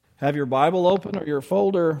Have your Bible open or your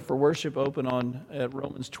folder for worship open at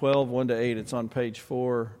Romans 12, 1-8. It's on page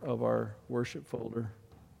 4 of our worship folder.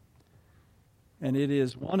 And it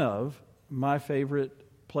is one of my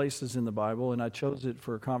favorite places in the Bible, and I chose it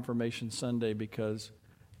for Confirmation Sunday because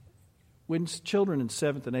when children in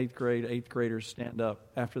 7th and 8th grade, 8th graders stand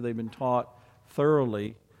up after they've been taught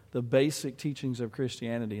thoroughly the basic teachings of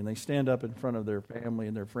Christianity, and they stand up in front of their family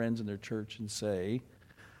and their friends in their church and say,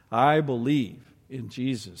 I believe in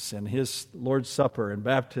Jesus and His Lord's Supper and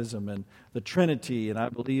baptism and the Trinity, and I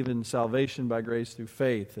believe in salvation by grace through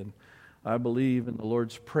faith, and I believe in the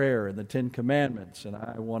Lord's Prayer and the Ten Commandments, and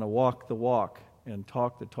I want to walk the walk and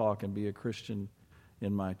talk the talk and be a Christian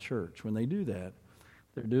in my church. When they do that,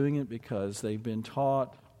 they're doing it because they've been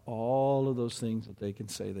taught all of those things that they can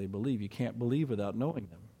say they believe. You can't believe without knowing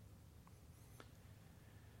them.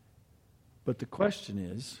 But the question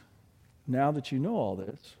is, now that you know all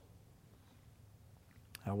this,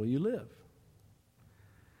 how will you live?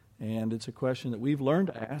 And it's a question that we've learned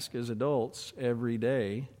to ask as adults every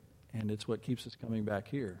day, and it's what keeps us coming back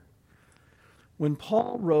here. When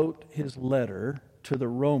Paul wrote his letter to the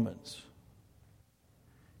Romans,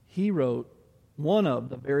 he wrote one of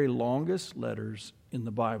the very longest letters in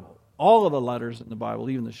the Bible. All of the letters in the Bible,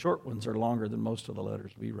 even the short ones, are longer than most of the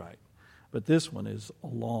letters we write. But this one is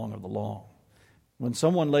long of the long. When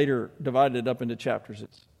someone later divided it up into chapters,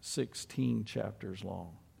 it's 16 chapters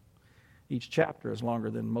long. Each chapter is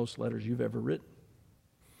longer than most letters you've ever written.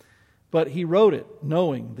 But he wrote it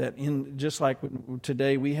knowing that just like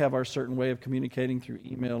today we have our certain way of communicating through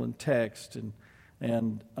email and text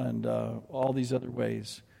and all these other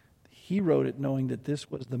ways, he wrote it knowing that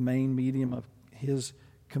this was the main medium of his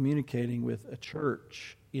communicating with a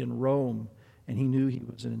church in Rome, and he knew he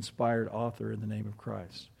was an inspired author in the name of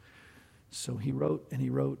Christ. So he wrote and he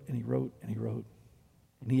wrote and he wrote and he wrote.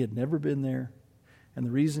 And he had never been there. And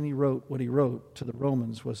the reason he wrote what he wrote to the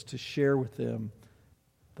Romans was to share with them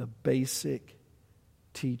the basic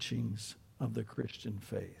teachings of the Christian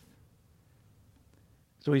faith.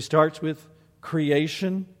 So he starts with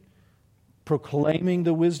creation, proclaiming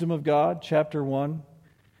the wisdom of God, chapter 1.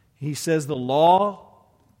 He says the law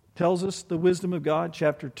tells us the wisdom of God,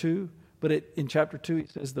 chapter 2. But in chapter 2 he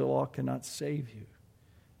says the law cannot save you.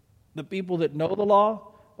 The people that know the law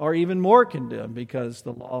are even more condemned because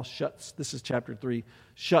the law shuts, this is chapter 3,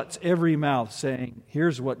 shuts every mouth saying,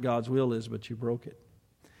 here's what God's will is, but you broke it.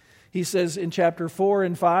 He says in chapter 4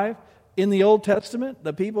 and 5, in the Old Testament,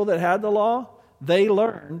 the people that had the law, they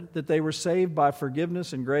learned that they were saved by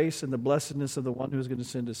forgiveness and grace and the blessedness of the one who is going to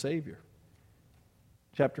send a Savior.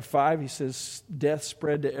 Chapter 5, he says, death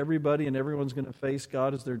spread to everybody and everyone's going to face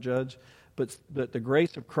God as their judge. But the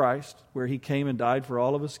grace of Christ, where He came and died for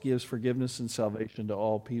all of us, gives forgiveness and salvation to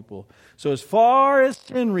all people. So as far as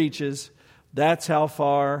sin reaches, that's how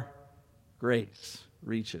far grace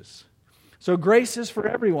reaches. So grace is for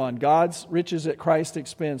everyone. God's riches at Christ's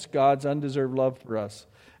expense, God's undeserved love for us.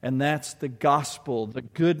 And that's the gospel, the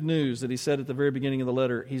good news that he said at the very beginning of the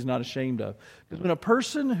letter he's not ashamed of. Because when a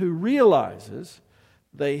person who realizes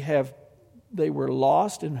they were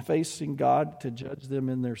lost in facing God to judge them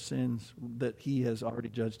in their sins, that He has already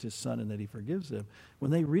judged His Son and that He forgives them.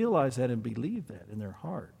 When they realize that and believe that in their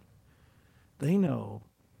heart, they know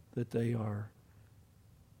that they are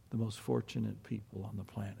the most fortunate people on the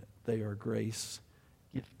planet. They are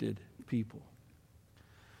grace-gifted people.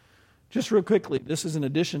 Just real quickly, this is an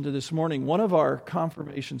addition to this morning. One of our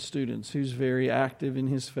confirmation students who's very active in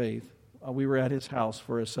his faith, we were at his house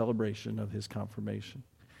for a celebration of his confirmation.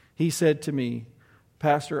 He said to me,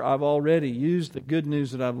 Pastor, I've already used the good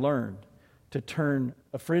news that I've learned to turn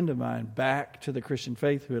a friend of mine back to the Christian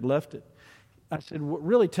faith who had left it. I said,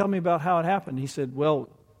 really, tell me about how it happened. He said, well,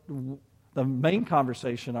 the main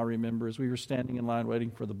conversation I remember is we were standing in line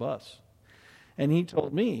waiting for the bus. And he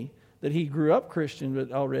told me that he grew up Christian,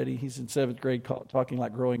 but already he's in 7th grade talking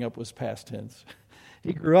like growing up was past tense.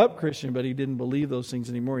 He grew up Christian, but he didn't believe those things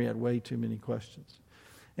anymore. He had way too many questions.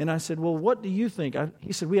 And I said, well, what do you think?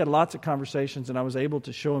 He said, we had lots of conversations, and I was able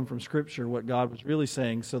to show him from Scripture what God was really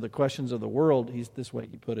saying. So the questions of the world, this way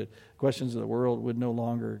he put it, questions of the world would no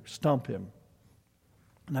longer stump him.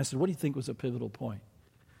 And I said, what do you think was a pivotal point?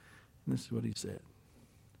 And this is what he said.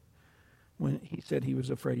 When he said he was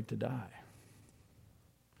afraid to die.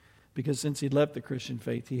 Because since he'd left the Christian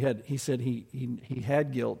faith, he said he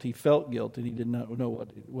had guilt, he felt guilt, and he did not know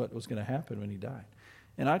what was going to happen when he died.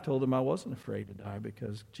 And I told him I wasn't afraid to die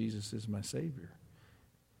because Jesus is my Savior.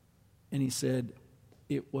 And he said,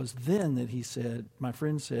 it was then that he said, my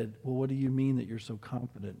friend said, well, what do you mean that you're so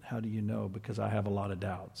confident? How do you know? Because I have a lot of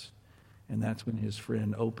doubts. And that's when his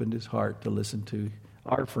friend opened his heart to listen to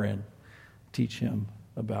our friend teach him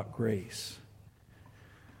about grace.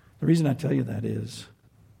 The reason I tell you that is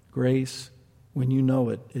grace, when you know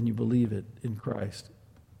it and you believe it in Christ,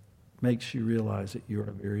 makes you realize that you're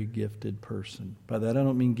a very gifted person. By that I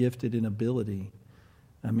don't mean gifted in ability.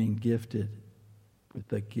 I mean gifted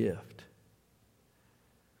with a gift.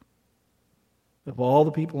 Of all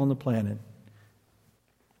the people on the planet,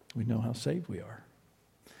 we know how saved we are.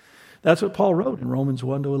 That's what Paul wrote in Romans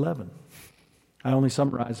 1-11. I only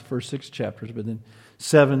summarized the first 6 chapters, but then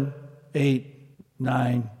 7, 8,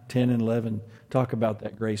 9, 10, and 11 talk about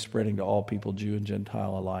that grace spreading to all people, Jew and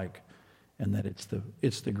Gentile alike, and that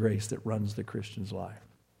it's the grace that runs the Christian's life.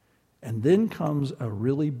 And then comes a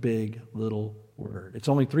really big little word. It's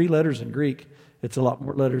only 3 letters in Greek. It's a lot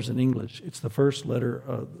more letters in English. It's the first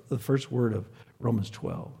word of Romans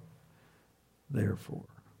 12. Therefore.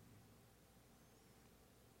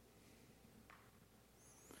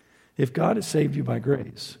 If God has saved you by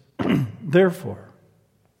grace, therefore,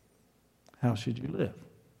 how should you live?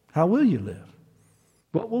 How will you live?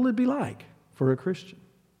 What will it be like for a Christian?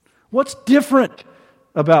 What's different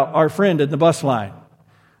about our friend in the bus line?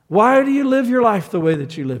 Why do you live your life the way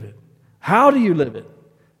that you live it? How do you live it?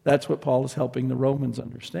 That's what Paul is helping the Romans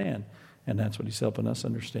understand. And that's what he's helping us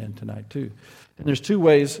understand tonight too. And there's 2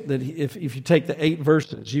 ways that if you take the 8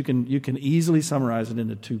 verses, you can easily summarize it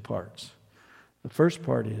into 2 parts. The first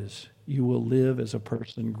part is you will live as a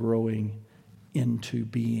person growing into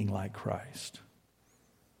being like Christ.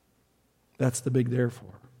 That's the big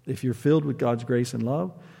therefore. If you're filled with God's grace and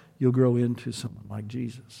love, you'll grow into someone like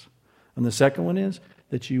Jesus. And the second one is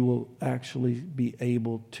that you will actually be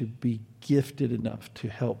able to be gifted enough to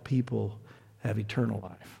help people have eternal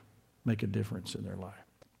life, make a difference in their life.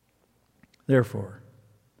 Therefore,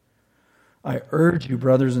 I urge you,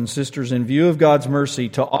 brothers and sisters, in view of God's mercy,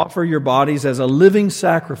 to offer your bodies as a living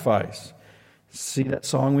sacrifice. See that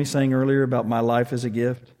song we sang earlier about my life as a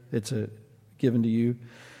gift? It's given to you.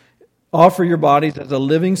 Offer your bodies as a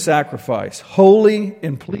living sacrifice, holy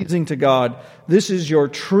and pleasing to God. This is your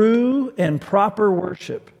true and proper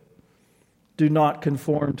worship. Do not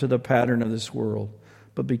conform to the pattern of this world,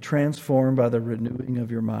 but be transformed by the renewing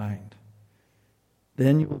of your mind.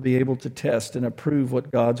 Then you will be able to test and approve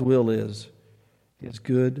what God's will is, His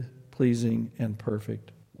good, pleasing, and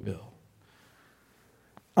perfect will.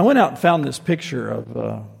 I went out and found this picture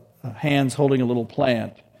of hands holding a little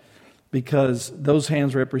plant, because those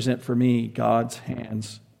hands represent for me God's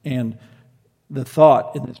hands. And the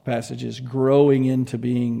thought in this passage is growing into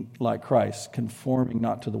being like Christ, conforming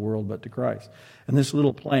not to the world but to Christ. And this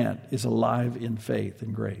little plant is alive in faith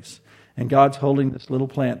and grace. And God's holding this little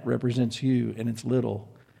plant represents you, and it's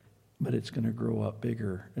little, but it's going to grow up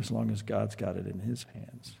bigger as long as God's got it in His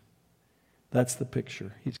hands. That's the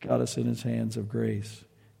picture. He's got us in His hands of grace,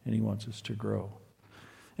 and He wants us to grow.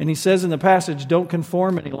 And he says in the passage, don't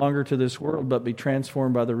conform any longer to this world, but be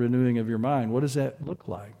transformed by the renewing of your mind. What does that look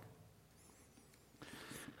like?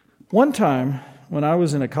 One time, when I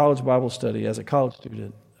was in a college Bible study as a college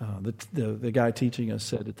student, the guy teaching us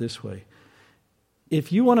said it this way.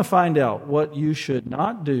 If you want to find out what you should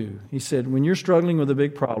not do, he said, when you're struggling with a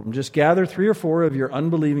big problem, just gather 3 or 4 of your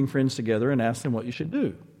unbelieving friends together and ask them what you should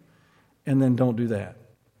do. And then don't do that.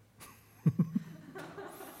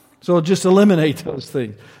 So just eliminate those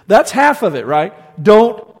things. That's half of it, right?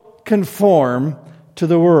 Don't conform to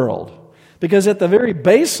the world. Because at the very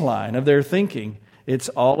baseline of their thinking, it's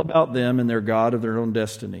all about them and their God of their own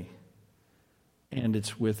destiny. And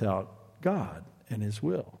it's without God and His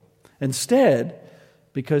will. Instead,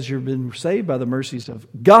 because you've been saved by the mercies of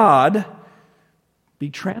God,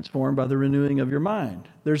 be transformed by the renewing of your mind.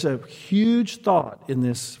 There's a huge thought in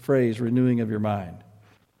this phrase, renewing of your mind.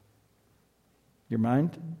 Your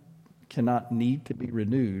mind cannot need to be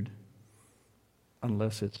renewed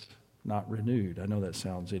unless it's not renewed. I know that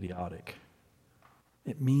sounds idiotic.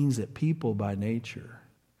 It means that people by nature,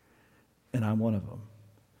 and I'm one of them,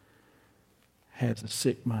 has a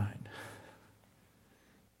sick mind.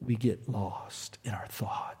 We get lost in our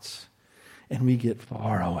thoughts, and we get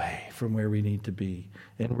far away from where we need to be,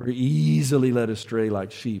 and we're easily led astray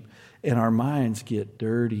like sheep, and our minds get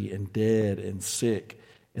dirty and dead and sick,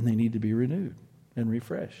 and they need to be renewed and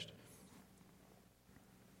refreshed.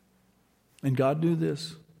 And God knew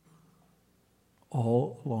this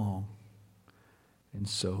all along. And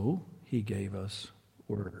so He gave us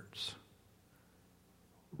words.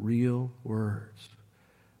 Real words.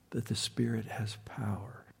 That the Spirit has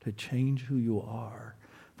power to change who you are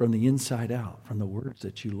from the inside out, from the words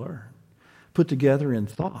that you learn. Put together in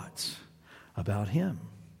thoughts about Him.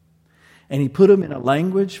 And he put them in a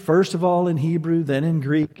language, first of all in Hebrew, then in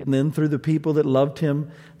Greek, and then through the people that loved him,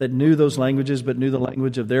 that knew those languages, but knew the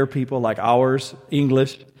language of their people, like ours,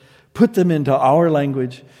 English. Put them into our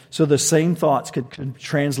language so the same thoughts could be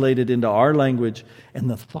translated into our language, and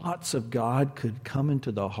the thoughts of God could come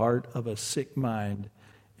into the heart of a sick mind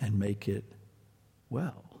and make it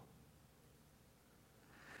well.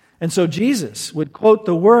 And so Jesus would quote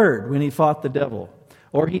the word when he fought the devil.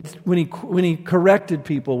 Or when he corrected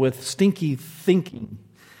people with stinky thinking,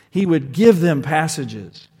 he would give them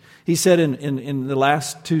passages. He said in the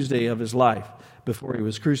last Tuesday of his life, before he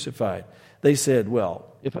was crucified, they said,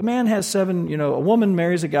 well, if a man has 7, a woman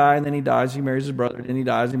marries a guy and then he dies, he marries his brother, and then he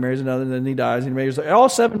dies, he marries another, and then he dies, and he marries all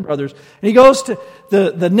 7 brothers, and he goes to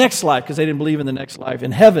the next life, because they didn't believe in the next life,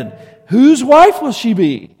 in heaven. Whose wife will she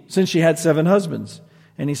be, since she had 7 husbands?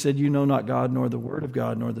 And he said, you know not God, nor the word of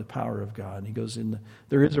God, nor the power of God. And he goes,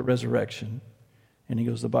 there is a resurrection. And he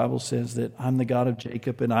goes, the Bible says that I'm the God of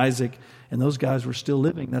Jacob and Isaac. And those guys were still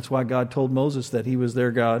living. That's why God told Moses that he was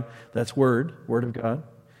their God. That's word of God.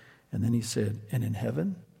 And then he said, and in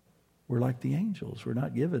heaven, we're like the angels. We're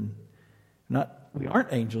not given. We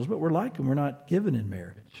aren't angels, but we're like them. We're not given in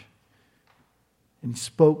marriage. And he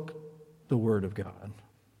spoke the word of God.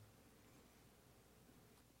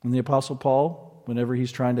 And the Apostle Paul, whenever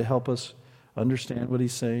he's trying to help us understand what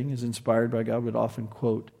he's saying, is inspired by God, would often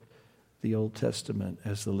quote the Old Testament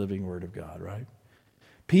as the living Word of God, right?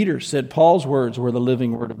 Peter said Paul's words were the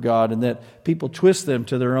living Word of God, and that people twist them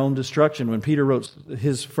to their own destruction. When Peter wrote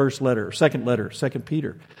his second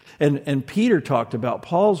Peter. And Peter talked about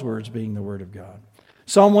Paul's words being the Word of God.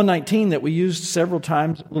 Psalm 119 that we used several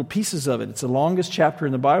times, little pieces of it. It's the longest chapter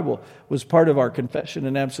in the Bible, was part of our confession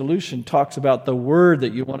and absolution, talks about the word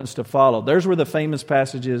that you want us to follow. There's where the famous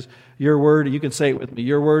passage is, your word, you can say it with me,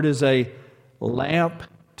 your word is a lamp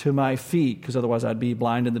to my feet, because otherwise I'd be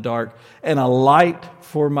blind in the dark, and a light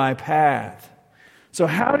for my path. So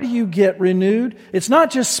how do you get renewed? It's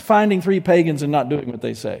not just finding 3 pagans and not doing what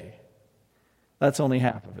they say. That's only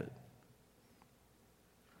half of it.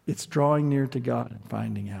 It's drawing near to God and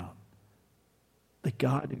finding out the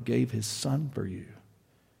God who gave his Son for you,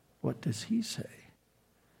 what does he say?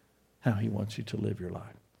 How he wants you to live your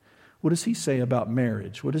life. What does he say about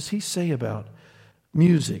marriage? What does he say about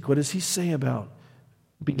music? What does he say about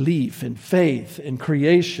belief and faith and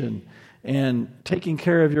creation and taking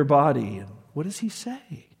care of your body? And what does he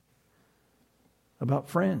say about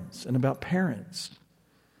friends and about parents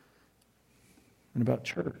and about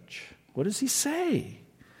church? What does he say?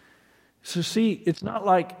 So see, it's not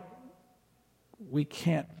like we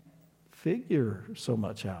can't figure so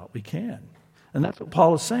much out. We can. And that's what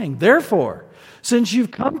Paul is saying. Therefore, since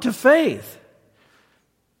you've come to faith,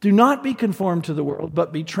 do not be conformed to the world,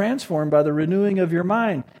 but be transformed by the renewing of your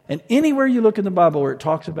mind. And anywhere you look in the Bible where it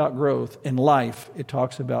talks about growth in life, it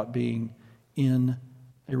talks about being in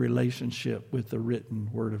a relationship with the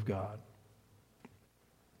written Word of God.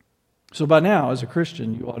 So by now, as a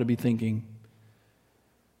Christian, you ought to be thinking,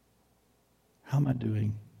 how am I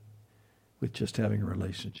doing with just having a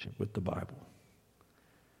relationship with the Bible?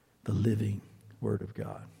 The living Word of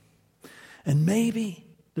God. And maybe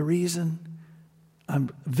the reason I'm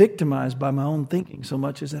victimized by my own thinking so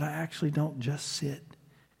much is that I actually don't just sit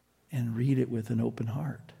and read it with an open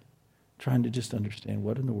heart, trying to just understand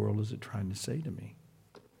what in the world is it trying to say to me.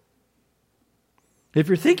 If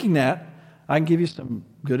you're thinking that, I can give you some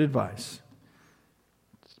good advice.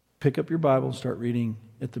 Pick up your Bible and start reading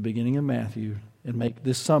at the beginning of Matthew, and make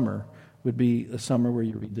this summer would be a summer where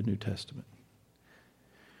you read the New Testament.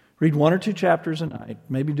 Read 1 or 2 chapters a night,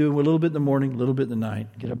 maybe do a little bit in the morning, a little bit in the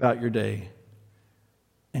night, get about your day.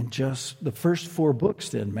 And just the first 4 books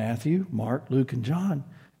then, Matthew, Mark, Luke, and John,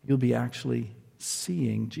 you'll be actually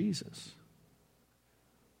seeing Jesus.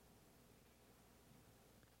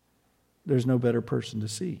 There's no better person to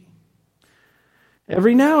see.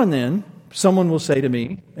 Every now and then, someone will say to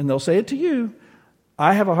me, and they'll say it to you,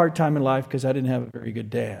 I have a hard time in life because I didn't have a very good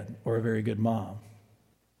dad or a very good mom.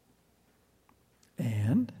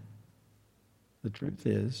 And the truth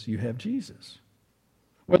is, you have Jesus.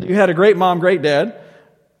 Whether you had a great mom, great dad,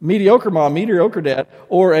 mediocre mom, mediocre dad,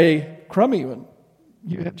 or a crummy one,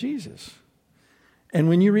 you have Jesus. And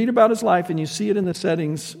when you read about his life and you see it in the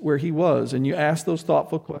settings where he was, and you ask those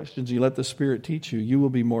thoughtful questions, you let the Spirit teach you, you will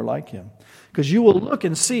be more like him. Because you will look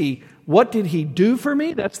and see, what did he do for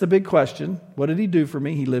me? That's the big question. What did he do for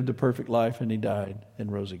me? He lived a perfect life and he died and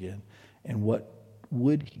rose again. And what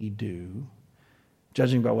would he do,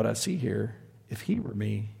 judging by what I see here, if he were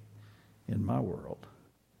me in my world?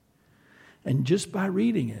 And just by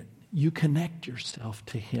reading it, you connect yourself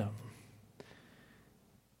to him.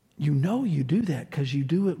 You know you do that because you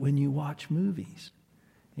do it when you watch movies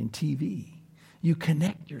and TV. You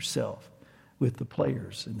connect yourself with the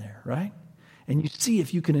players in there, right? And you see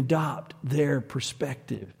if you can adopt their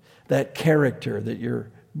perspective, that character that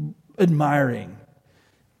you're admiring.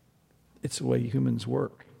 It's the way humans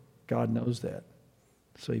work. God knows that.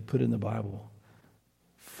 So he put in the Bible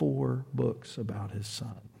 4 books about his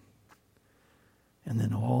Son. And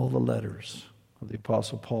then all the letters of the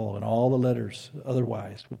Apostle Paul and all the letters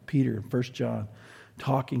otherwise with Peter and 1 John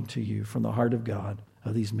talking to you from the heart of God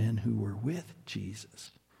of these men who were with Jesus.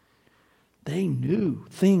 They knew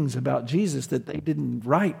things about Jesus that they didn't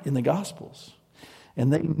write in the Gospels.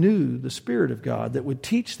 And they knew the Spirit of God that would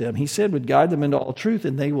teach them. He said would guide them into all truth,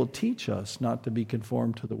 and they will teach us not to be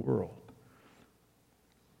conformed to the world,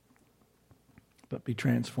 but be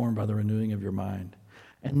transformed by the renewing of your mind.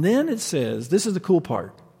 And then it says, this is the cool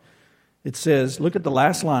part. It says, look at the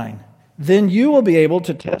last line. Then you will be able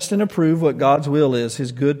to test and approve what God's will is,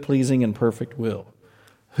 his good, pleasing, and perfect will.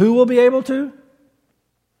 Who will be able to?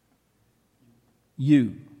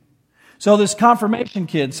 You. So this confirmation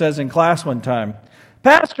kid says in class one time,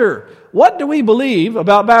 Pastor, what do we believe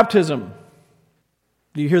about baptism?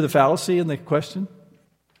 Do you hear the fallacy in the question?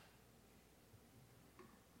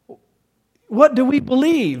 What do we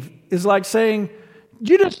believe is like saying,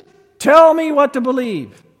 you just tell me what to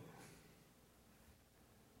believe.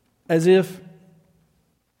 As if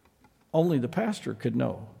only the pastor could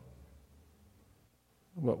know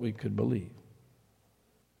what we could believe.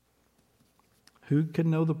 Who can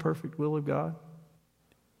know the perfect will of God?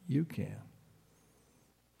 You can.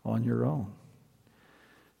 On your own.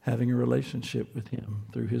 Having a relationship with him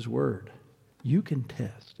through his word. You can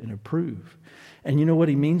test and approve. And you know what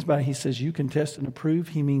he means by he says you can test and approve?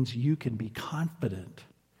 He means you can be confident.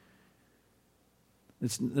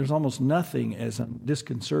 There's almost nothing as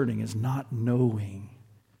disconcerting as not knowing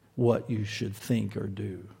what you should think or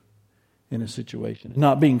do in a situation.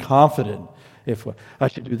 Not being confident if I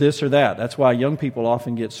should do this or that. That's why young people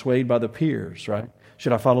often get swayed by the peers, right?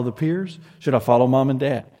 Should I follow the peers? Should I follow mom and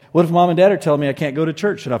dad? What if mom and dad are telling me I can't go to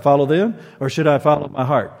church? Should I follow them or should I follow my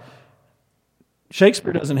heart?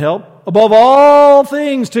 Shakespeare doesn't help. Above all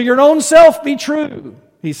things, to your own self be true,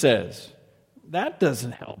 he says. That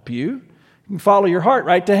doesn't help you. You can follow your heart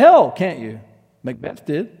right to hell, can't you? Macbeth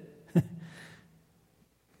did.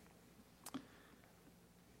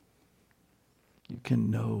 You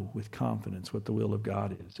can know with confidence what the will of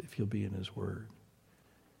God is if you'll be in his word.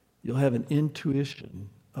 You'll have an intuition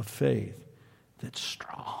of faith that's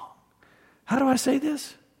strong. How do I say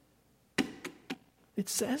this? It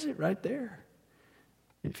says it right there.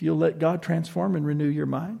 If you'll let God transform and renew your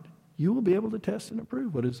mind, you will be able to test and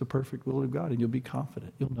approve what is the perfect will of God, and you'll be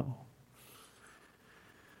confident. You'll know.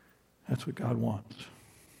 That's what God wants.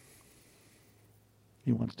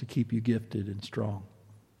 He wants to keep you gifted and strong.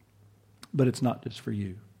 But it's not just for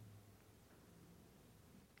you.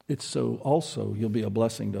 It's so also you'll be a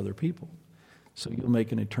blessing to other people. So you'll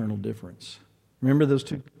make an eternal difference. Remember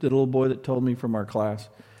the little boy that told me from our class?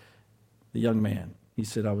 The young man. He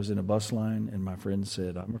said, I was in a bus line and my friend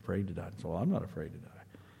said, I'm afraid to die. So well, I'm not afraid to die.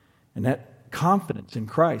 And that confidence in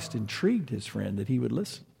Christ intrigued his friend that he would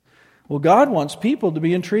listen. Well, God wants people to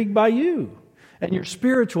be intrigued by you and your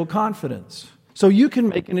spiritual confidence. So you can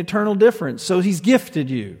make an eternal difference. So he's gifted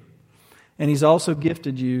you. And he's also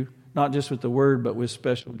gifted you, not just with the word, but with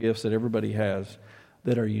special gifts that everybody has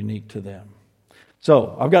that are unique to them.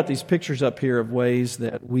 So I've got these pictures up here of ways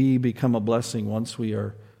that we become a blessing once we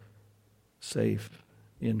are safe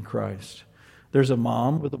in Christ. There's a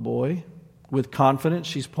mom with a boy with confidence.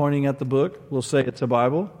 She's pointing at the book. We'll say it's a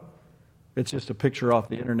Bible. It's just a picture off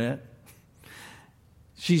the internet.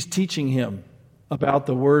 She's teaching him about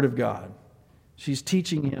the Word of God. She's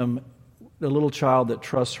teaching him, the little child that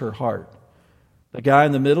trusts her heart. The guy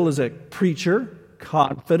in the middle is a preacher,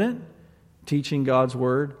 confident, teaching God's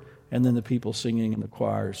Word. And then the people singing in the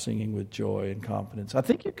choir, singing with joy and confidence. I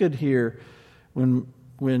think you could hear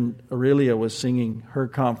when Aurelia was singing her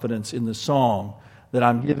confidence in the song that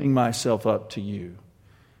I'm giving myself up to you.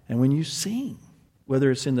 And when you sing,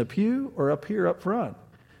 whether it's in the pew or up here up front,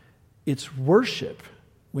 it's worship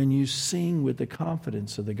when you sing with the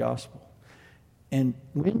confidence of the gospel. And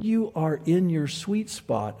when you are in your sweet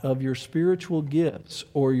spot of your spiritual gifts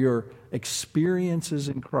or your experiences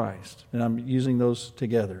in Christ, and I'm using those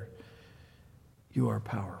together, you are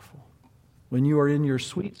powerful. When you are in your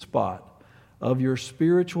sweet spot of your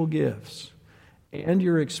spiritual gifts and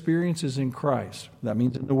your experiences in Christ, that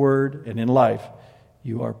means in the Word and in life,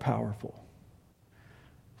 you are powerful.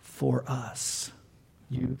 For us,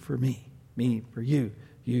 you for me for you,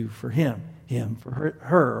 you for him for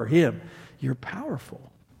her or him. You're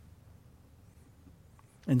powerful.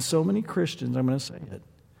 And so many Christians, I'm going to say it,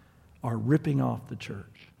 are ripping off the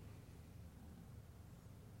church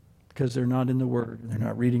because they're not in the Word and they're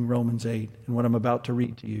not reading Romans 8 and what I'm about to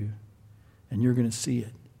read to you. And you're going to see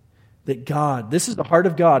it. That God, this is the heart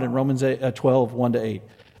of God in Romans 12, 1-8.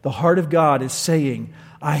 The heart of God is saying,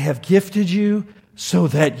 I have gifted you so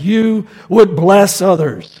that you would bless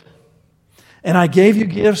others. And I gave you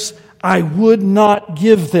gifts I would not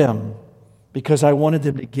give them because I wanted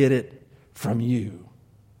them to get it from you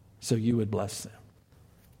so you would bless them.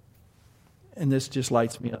 And this just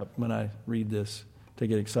lights me up when I read this, to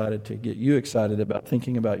get excited, to get you excited about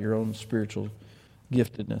thinking about your own spiritual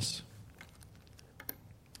giftedness.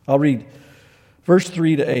 I'll read verse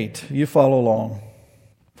 3-8. You follow along.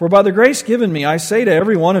 For by the grace given me, I say to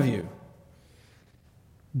every one of you,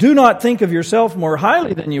 do not think of yourself more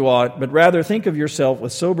highly than you ought, but rather think of yourself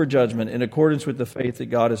with sober judgment in accordance with the faith that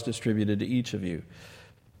God has distributed to each of you.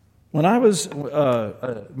 When I was,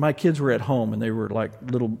 my kids were at home and they were like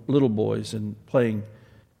little boys and playing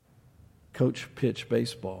coach pitch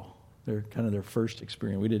baseball. They're kind of their first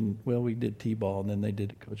experience. We did t-ball and then they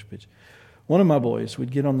did coach pitch. One of my boys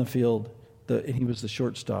would get on the field, and he was the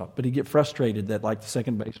shortstop, but he'd get frustrated that like the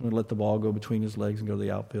second baseman would let the ball go between his legs and go to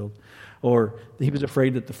the outfield. Or he was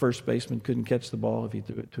afraid that the first baseman couldn't catch the ball if he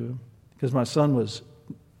threw it to him. Because my son was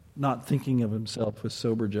not thinking of himself with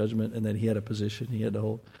sober judgment and that he had a position he had to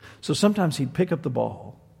hold. So sometimes he'd pick up the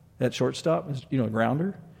ball at shortstop, a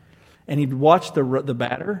grounder, and he'd watch the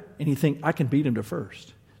batter and he'd think, I can beat him to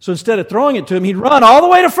first. So instead of throwing it to him, he'd run all the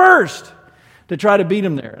way to first to try to beat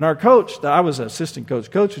him there. And our coach, I was an assistant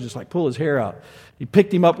coach would just like pull his hair out. He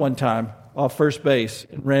picked him up one time off first base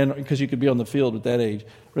and ran, because you could be on the field at that age,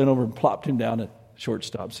 ran over and plopped him down at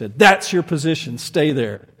shortstop, said, that's your position, stay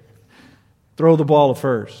there. Throw the ball to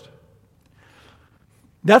first.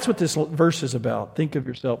 That's what this verse is about. Think of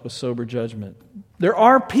yourself with sober judgment. There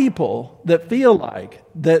are people that feel like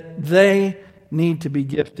that they need to be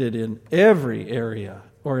gifted in every area,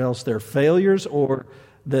 or else they're failures, or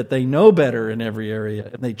that they know better in every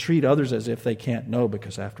area, and they treat others as if they can't know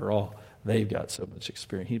because, after all, they've got so much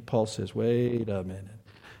experience. Paul says, wait a minute.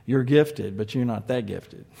 You're gifted, but you're not that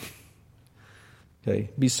gifted.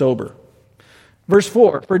 Okay, be sober. Verse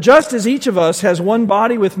 4, for just as each of us has one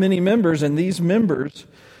body with many members, and these members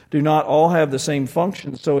do not all have the same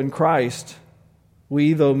function, so in Christ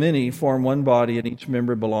we, though many, form one body, and each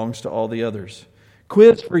member belongs to all the others.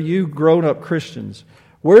 Quiz for you grown-up Christians.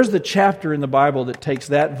 Where's the chapter in the Bible that takes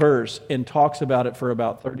that verse and talks about it for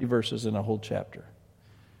about 30 verses in a whole chapter?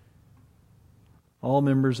 All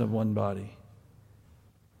members of one body.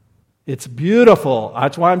 It's beautiful.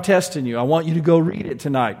 That's why I'm testing you. I want you to go read it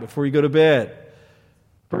tonight before you go to bed.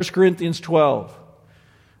 1 Corinthians 12.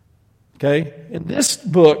 Okay? In this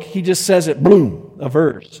book, he just says it, boom, a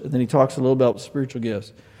verse. And then he talks a little about spiritual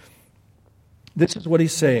gifts. This is what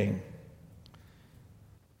he's saying.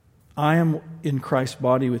 I am in Christ's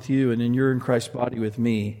body with you, and then you're in Christ's body with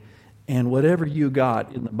me. And whatever you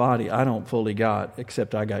got in the body, I don't fully got,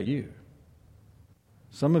 except I got you.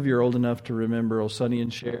 Some of you are old enough to remember old Sonny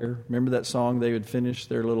and Cher. Remember that song they would finish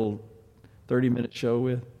their little 30-minute show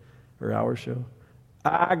with, or hour show?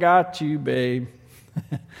 I got you, babe.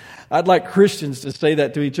 I'd like Christians to say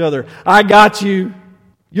that to each other. I got you.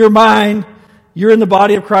 You're mine. You're in the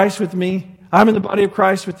body of Christ with me. I'm in the body of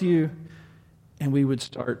Christ with you. And we would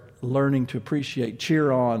start learning to appreciate,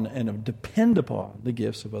 cheer on, and depend upon the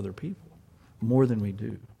gifts of other people more than we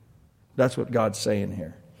do. That's what God's saying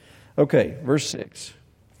here. Okay, verse 6.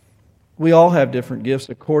 We all have different gifts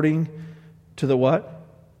according to the what?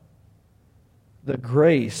 The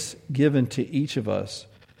grace given to each of us.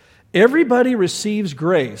 Everybody receives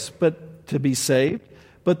grace but to be saved,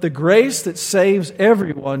 but the grace that saves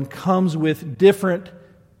everyone comes with different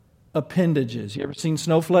appendages. You ever seen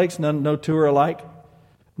snowflakes? No two are alike.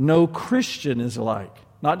 No Christian is alike.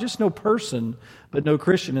 Not just no person, but no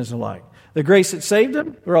Christian is alike. The grace that saved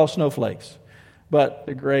them, they're all snowflakes. But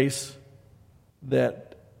the grace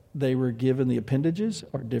that they were given, the appendages,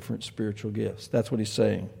 are different spiritual gifts. That's what he's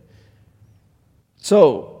saying.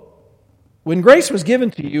 So, when grace was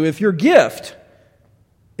given to you, if your gift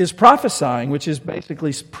is prophesying, which is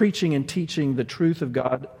basically preaching and teaching the truth of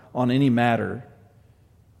God on any matter,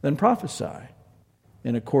 then prophesy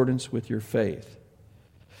in accordance with your faith.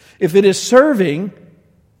 If it is serving,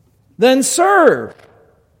 then serve.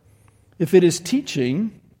 If it is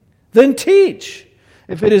teaching, then teach.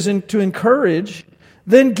 If it is to encourage,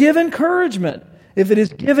 then give encouragement. If it is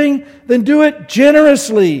giving, then do it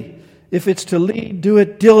generously. If it's to lead, do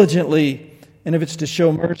it diligently. And if it's to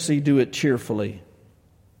show mercy, do it cheerfully.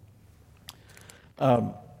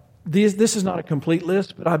 This is not a complete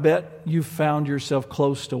list, but I bet you've found yourself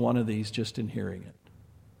close to one of these just in hearing it.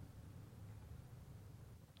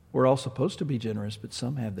 We're all supposed to be generous, but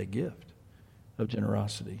some have the gift of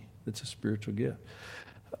generosity. It's a spiritual gift.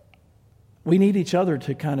 We need each other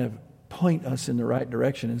to kind of point us in the right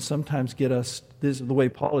direction and sometimes get us, this is the way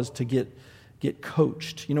Paul is, to get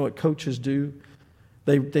coached. You know what coaches do?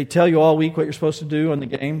 They tell you all week what you're supposed to do on the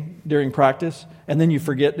game during practice, and then you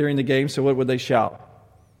forget during the game, so what would they shout?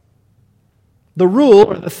 The rule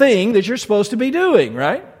or the thing that you're supposed to be doing,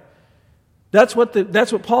 right? That's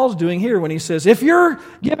what Paul's doing here when he says, if you're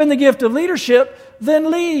given the gift of leadership,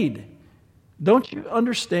 then lead. Don't you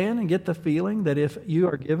understand and get the feeling that if you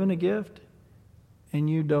are given a gift and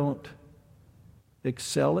you don't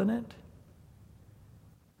excel in it,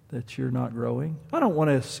 that you're not growing? I don't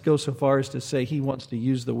want to go so far as to say he wants to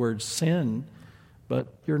use the word sin, but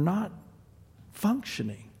you're not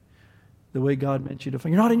functioning the way God meant you to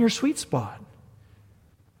function. You're not in your sweet spot.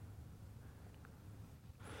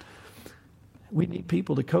 We need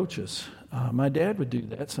people to coach us. My dad would do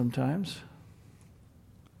that sometimes.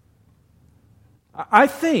 I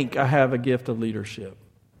think I have a gift of leadership.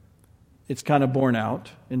 It's kind of borne out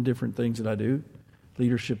in different things that I do.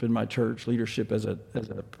 Leadership in my church, leadership as a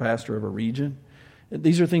pastor of a region.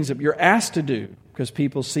 These are things that you're asked to do because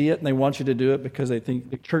people see it and they want you to do it because they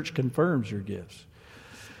think the church confirms your gifts.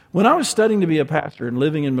 When I was studying to be a pastor and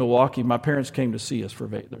living in Milwaukee, my parents came to see us for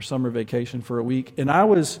their summer vacation for a week, and I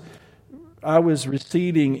was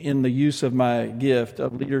receding in the use of my gift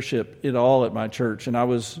of leadership at all at my church, and I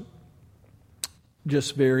was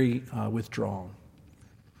just very withdrawn.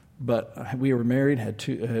 But we were married, had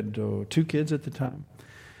two kids at the time,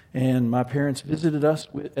 and my parents visited us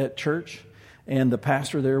at church, and the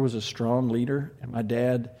pastor there was a strong leader, and my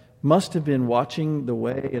dad must have been watching the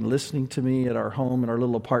way and listening to me at our home in our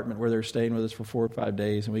little apartment where they were staying with us for 4 or 5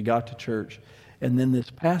 days, and we got to church, and then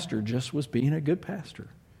this pastor just was being a good pastor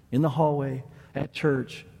in the hallway at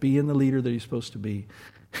church, being the leader that he's supposed to be.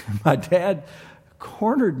 My dad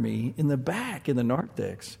cornered me in the back in the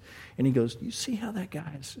narthex, and he goes, "You see how that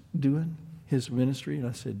guy's doing his ministry?" And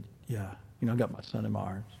I said, "Yeah. I got my son in my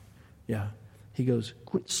arms." "Yeah." He goes,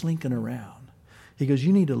 "Quit slinking around." He goes,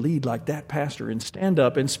 "You need to lead like that pastor and stand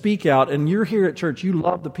up and speak out, and you're here at church. You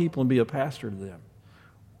love the people and be a pastor to them."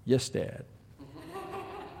 "Yes, Dad."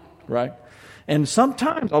 Right? And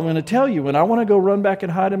sometimes, I'm going to tell you, when I want to go run back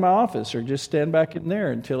and hide in my office or just stand back in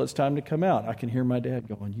there until it's time to come out, I can hear my dad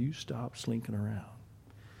going, "You stop slinking around.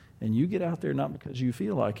 And you get out there not because you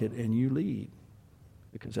feel like it, and you lead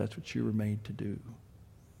because that's what you were made to do."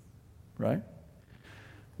 Right?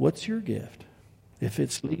 What's your gift? If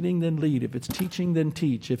it's leading, then lead. If it's teaching, then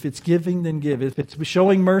teach. If it's giving, then give. If it's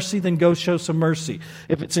showing mercy, then go show some mercy.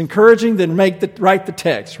 If it's encouraging, then write the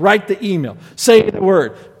text, write the email, say the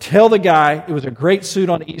word. Tell the guy it was a great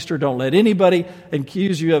suit on Easter. Don't let anybody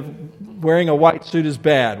accuse you of wearing a white suit is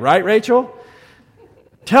bad. Right, Rachel?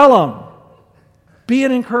 Tell them. Be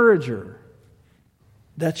an encourager.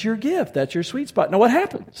 That's your gift. That's your sweet spot. Now what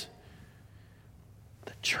happens?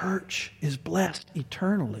 The church is blessed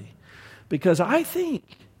eternally. Because I think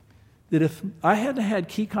that if I hadn't had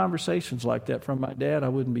key conversations like that from my dad, I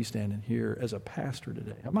wouldn't be standing here as a pastor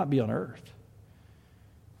today. I might be on earth.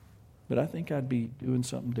 But I think I'd be doing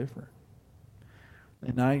something different.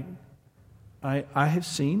 And I have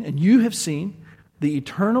seen, and you have seen, the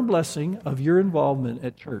eternal blessing of your involvement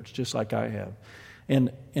at church, just like I have.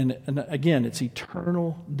 And again, it's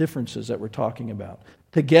eternal differences that we're talking about.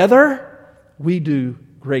 Together, we do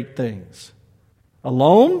great things.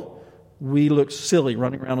 Alone, we look silly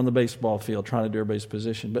running around on the baseball field trying to do everybody's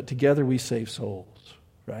position. But together we save souls,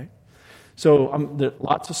 right? So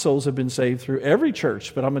lots of souls have been saved through every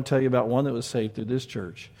church, but I'm going to tell you about one that was saved through this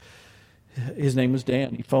church. His name was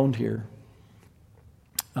Dan. He phoned here.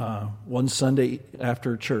 One Sunday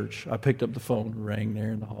after church, I picked up the phone, rang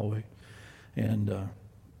there in the hallway. And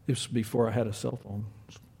it was before I had a cell phone,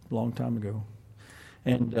 a long time ago.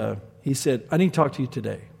 And he said, "I need to talk to you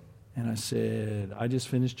today." And I said, "I just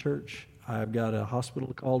finished church. I've got a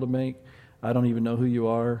hospital call to make. I don't even know who you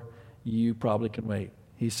are. You probably can wait."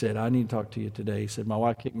 He said, "I need to talk to you today." He said, "My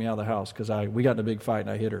wife kicked me out of the house because we got in a big fight and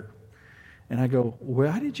I hit her." And I go,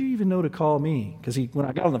 "Well, how did you even know to call me?" Because when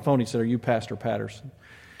I got on the phone, he said, "Are you Pastor Patterson?"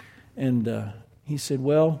 And he said,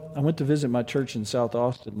 "Well, I went to visit my church in South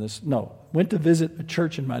Austin. Went to visit a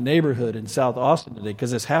church in my neighborhood in South Austin today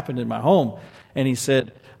because this happened in my home." And he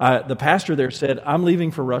said, the pastor there said, "I'm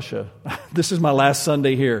leaving for Russia. This is my last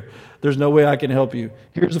Sunday here. There's no way I can help you.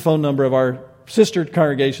 Here's the phone number of our sister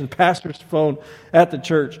congregation, the pastor's phone at the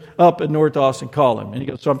church up in North Austin. Call him." And he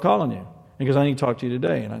goes, "So I'm calling you." And he goes, "I need to talk to you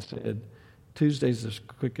today." And I said, Tuesday's the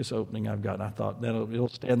quickest opening I've got. I thought it'll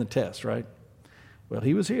stand the test, right? Well,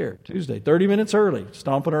 he was here Tuesday, 30 minutes early,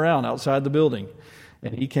 stomping around outside the building.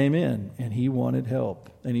 And he came in, and he wanted help.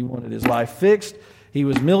 And he wanted his life fixed. He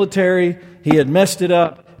was military. He had messed it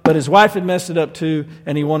up. But his wife had messed it up too.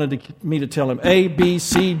 And he wanted me to tell him A, B,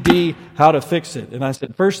 C, D, how to fix it. And I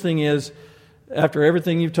said, first thing is, after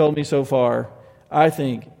everything you've told me so far, I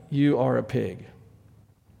think you are a pig.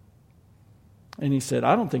 And he said,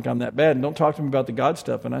 I don't think I'm that bad. And don't talk to me about the God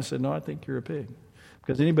stuff. And I said, no, I think you're a pig.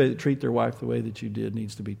 Because anybody that treats their wife the way that you did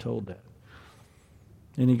needs to be told that.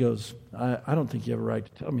 And he goes, I don't think you have a right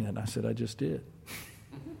to tell me that. And I said, I just did.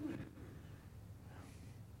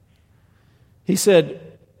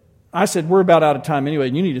 I said, we're about out of time anyway,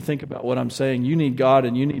 and you need to think about what I'm saying. You need God,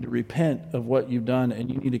 and you need to repent of what you've done, and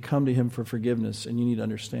you need to come to Him for forgiveness, and you need to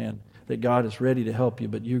understand that God is ready to help you,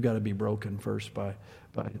 but you've got to be broken first by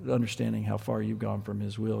understanding how far you've gone from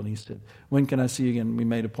His will. And he said, when can I see you again? We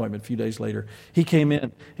made an appointment a few days later. He came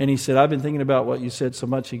in, and he said, I've been thinking about what you said so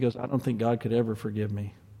much. He goes, I don't think God could ever forgive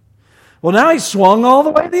me. Well, now he's swung all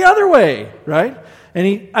the way the other way, right? And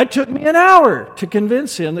it took me an hour to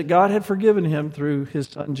convince him that God had forgiven him through His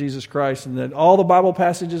Son, Jesus Christ, and that all the Bible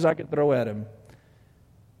passages I could throw at him.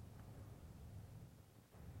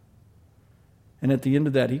 And at the end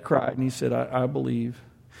of that, he cried, and he said, I believe.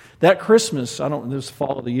 That Christmas, this was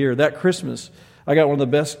fall of the year, that Christmas, I got one of the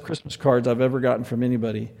best Christmas cards I've ever gotten from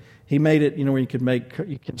anybody. He made it, where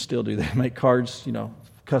you can still do that, make cards,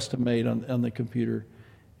 custom made on the computer.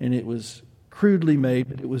 And it was crudely made,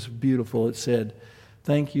 but it was beautiful. It said,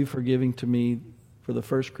 thank you for giving to me for the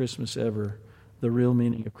first Christmas ever the real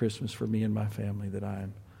meaning of Christmas for me and my family, that I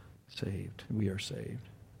am saved. We are saved.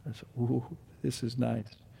 I said, ooh, this is nice.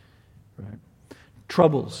 Right?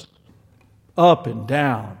 Troubles, up and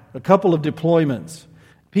down, a couple of deployments,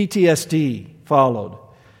 PTSD followed.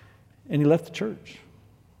 And he left the church,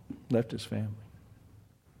 left his family.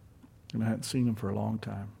 And I hadn't seen him for a long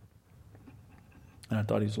time. And I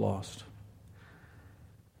thought he's lost.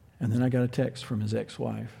 And then I got a text from his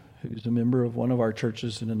ex-wife, who's a member of one of our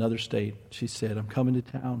churches in another state. She said, I'm coming to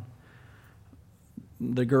town.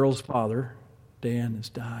 The girl's father, Dan, is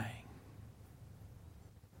dying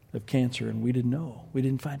of cancer, and we didn't know. We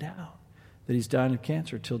didn't find out that he's dying of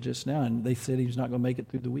cancer till just now, and they said he was not going to make it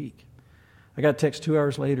through the week. I got a text 2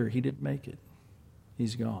 hours later. He didn't make it.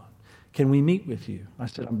 He's gone. Can we meet with you? I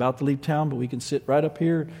said, I'm about to leave town, but we can sit right up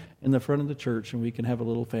here in the front of the church, and we can have a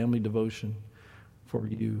little family devotion for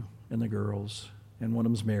you and the girls. And one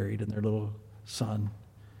of them's married, and their little son.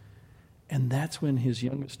 And that's when his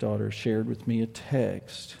youngest daughter shared with me a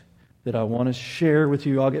text that I want to share with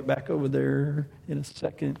you. I'll get back over there in a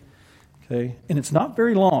second. Okay? And it's not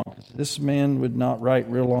very long. This man would not write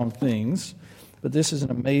real long things. But this is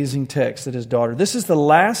an amazing text that his daughter... This is the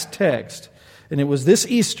last text, and it was this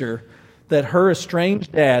Easter that her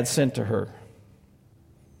estranged dad sent to her.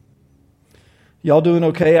 Y'all doing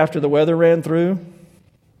okay after the weather ran through?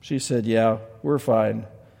 She said, yeah, we're fine.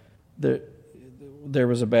 There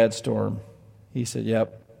was a bad storm. He said,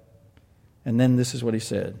 yep. And then this is what he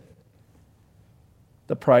said.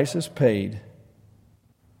 The price is paid.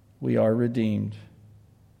 We are redeemed.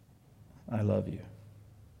 I love you.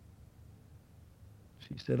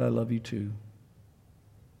 She said, I love you too.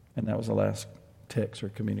 And that was the last text or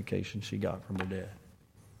communication she got from her dad.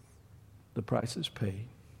 The price is paid.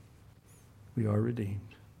 We are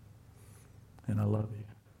redeemed. And I love you.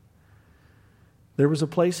 There was a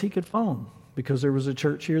place he could phone because there was a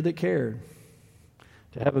church here that cared.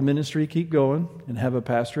 To have a ministry keep going and have a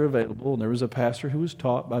pastor available. And there was a pastor who was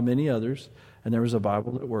taught by many others. And there was a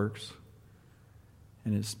Bible that works.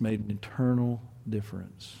 And it's made an eternal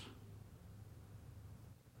difference.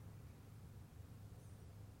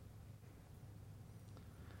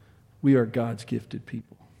 We are God's gifted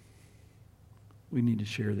people. We need to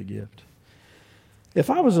share the gift. If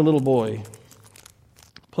I was a little boy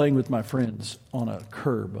playing with my friends on a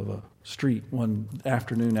curb of a street one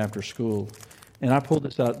afternoon after school, and I pulled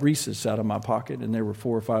this Reese's out of my pocket, and there were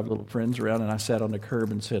 4 or 5 little friends around, and I sat on the curb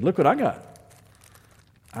and said, look what I got.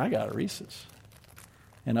 I got a Reese's.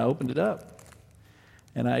 And I opened it up.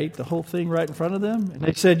 And I ate the whole thing right in front of them. And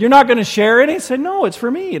they said, you're not going to share any? I said, no, it's for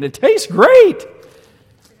me. And it tastes great.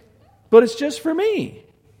 But it's just for me.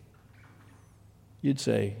 You'd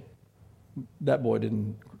say, that boy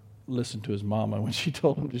didn't listen to his mama when she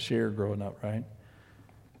told him to share growing up, right?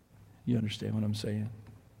 You understand what I'm saying?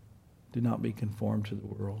 Do not be conformed to the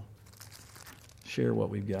world. Share what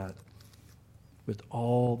we've got with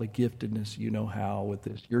all the giftedness you know how with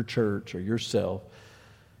this, your church or yourself.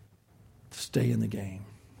 Stay in the game.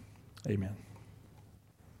 Amen.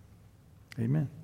 Amen.